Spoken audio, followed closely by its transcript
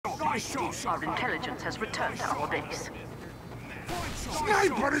Our intelligence has returned to our base.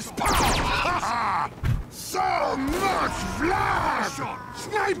 Sniper is power! So much blood!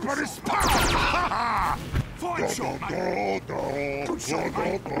 Sniper is power!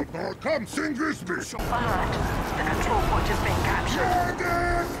 Come, sing this bitch! Alert! The control point is being captured.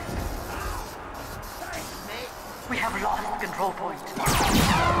 We have lost the control point. Alert!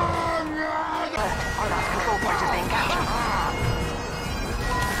 Our last control point is being captured.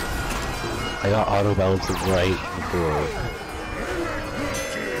 I got auto balancing right before.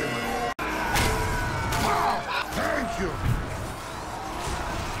 Thank you!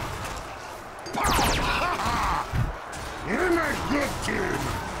 You're a good team!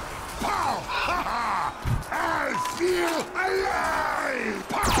 Pow! I feel alive!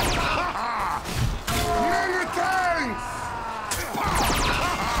 Pow! Many thanks!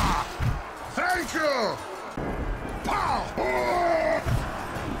 Pow! Thank you! Pow!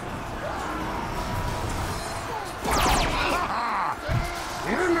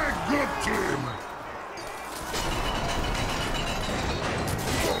 You're a good team!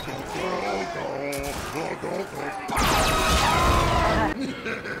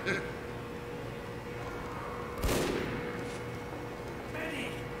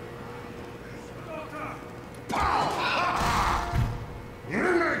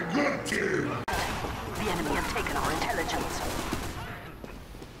 You're a good team! The enemy has taken our intelligence.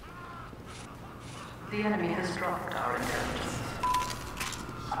 The enemy has dropped our intelligence.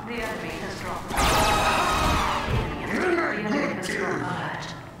 The enemy has dropped You're a good team!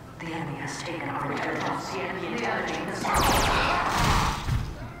 The enemy has taken our intelligence. The enemy has dropped.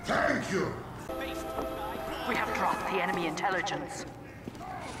 Thank you! We have dropped the enemy intelligence.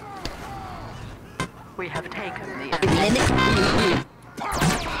 We have taken the enemy.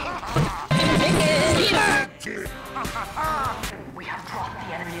 We have dropped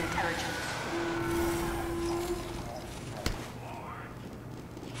the enemy intelligence.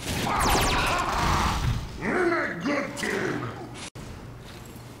 You're a good team!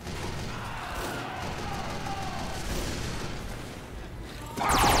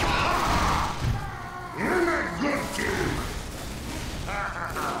 You're a good team!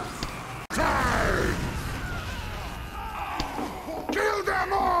 Time! Kill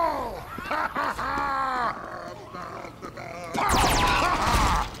them all!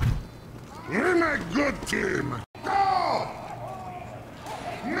 You're a good team! Go!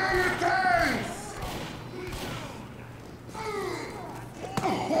 Many thanks!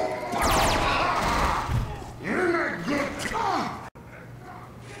 You're a good team!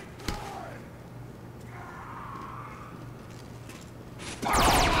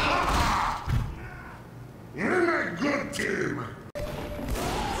 You're a good team!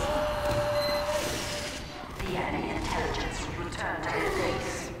 The enemy intelligence will return to their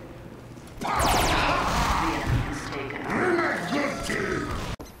base. The enemy has taken our You're a good team!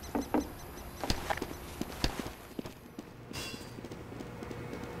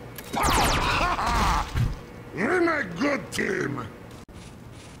 You're a good team!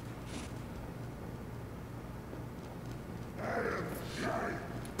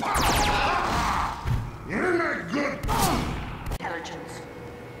 You're a good intelligence.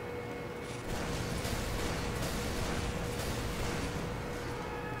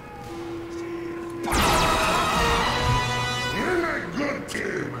 You're a good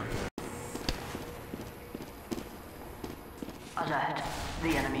team! Alert. The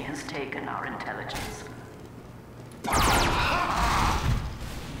enemy has taken our intelligence.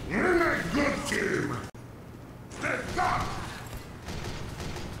 You're a good team! Let's go!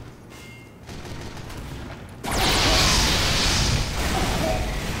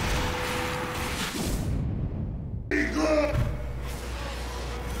 Be good!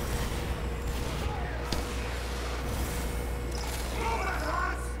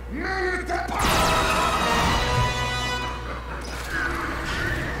 Many thanks!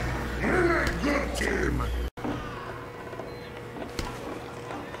 You're a good team!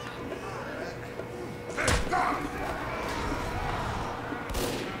 Let's go!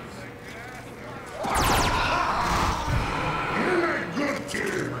 You're a good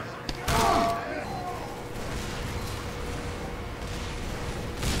team!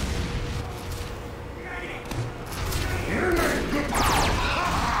 You're a good...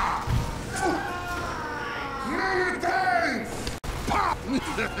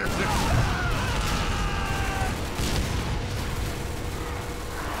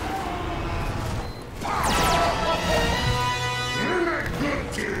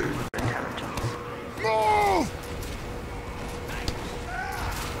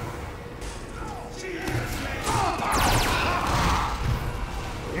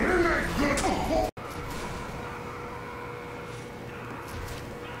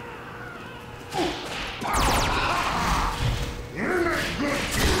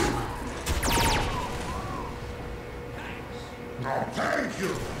 Thank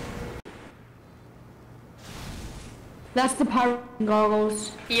you. That's the pirate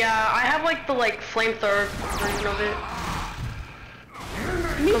goggles. Yeah, I have like the flamethrower version of it.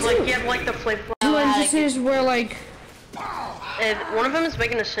 Me Cause too. like you have like the flamethrower. Two entrances where like. And one of them is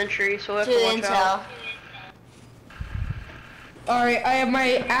making a century, so I have to watch intel. out. Alright, I have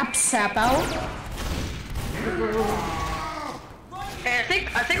my app sap out. And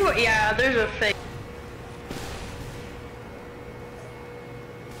I think what, yeah, there's a thing.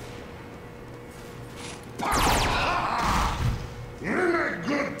 We're a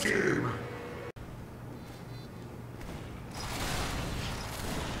good team.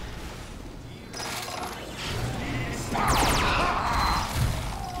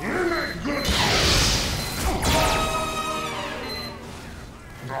 We're a good team.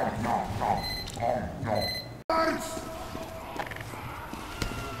 No. Lights.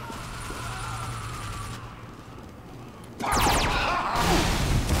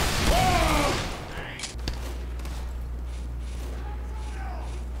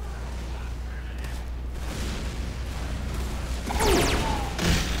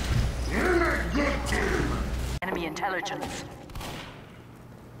 We're a good team. Enemy intelligence.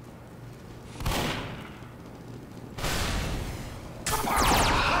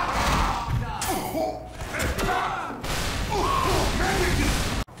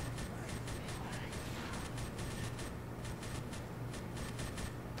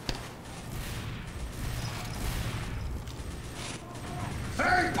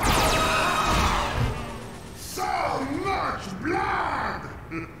 Hey! So much blood!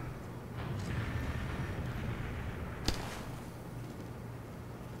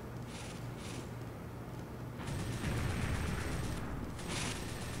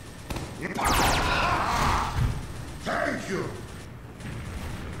 Thank you!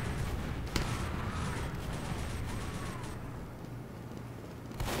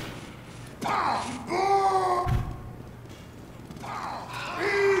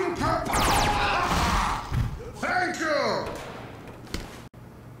 Thank you!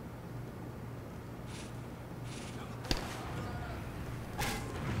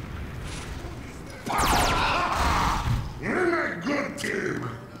 We're a good team!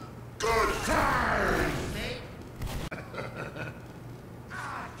 Good time!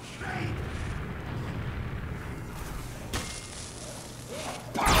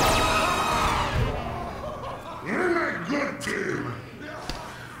 We're a good team!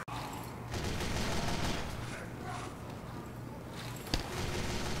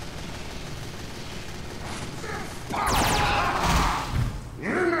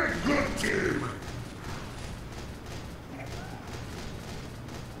 We're a good team!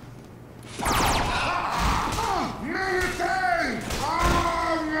 Military!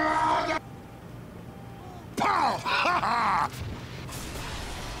 Oh, no! Pow! Ha ha!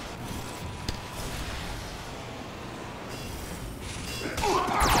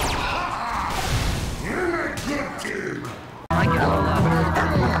 We're a good team! I get all that.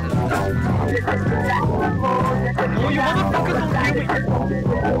 No, you motherfucker, don't do it!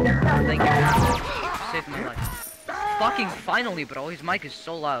 Thank you. Saved my life. Fucking finally, bro. His mic is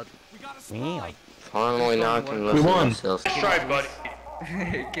so loud. Damn. Finally, now I can listen We to won. myself. Nice try, buddy.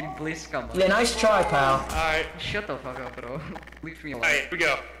 Can you please come? Yeah, nice try, pal. Alright, Shut the fuck up, bro. Leave me alone. alright, here we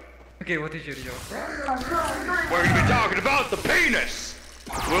go. Okay, what is your joke? We're gonna be talking about the penis!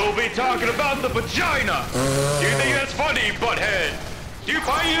 We'll be talking about the vagina! Do you think that's funny, butthead? Do you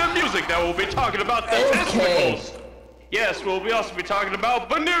find it amusing that we'll be talking about the Okay. testicles? Yes, we'll be also be talking about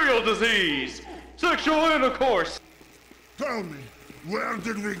venereal disease, sexual intercourse. Tell me, where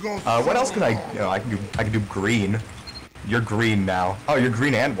did we go? What else can I do? I can do green. You're green now. Oh, you're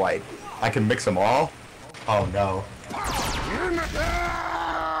green and white. I can mix them all? Oh no.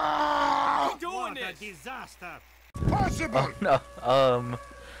 Doing it! Disaster! Possible! No.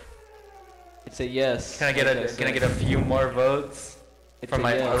 It's a yes. Can I get a few more votes It's from a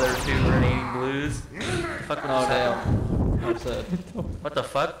my yes. other two remaining blues? Fuck Oh damn. I'm upset. What the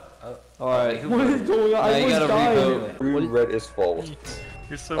fuck? Alright. What is going on? Now you gotta revote. Blue, red is false.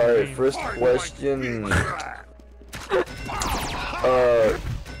 You're so Alright, mean. first question.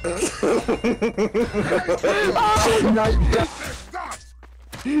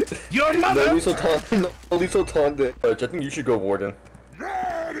 Your mother! No, Lisa Tonde. I think you should go warden.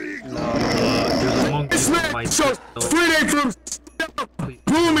 This man shows straight A from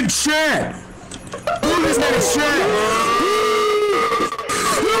boom and chat! Boom is not a chat!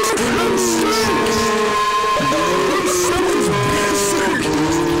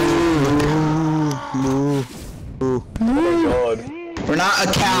 Oh my god. We're not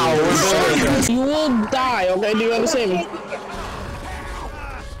a cow, we're boys. You will die, okay? Do you understand me?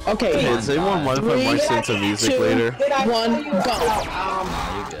 Okay. Hey, does anyone mind if I mic sing some music later? 1, go.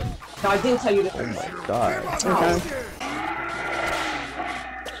 Nah, you good. No, I didn't tell you this. Oh my god. Okay.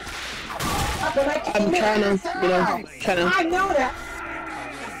 I'm trying to, I know that.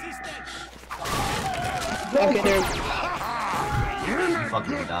 Okay, there. You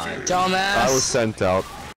fucking died. I was sent out.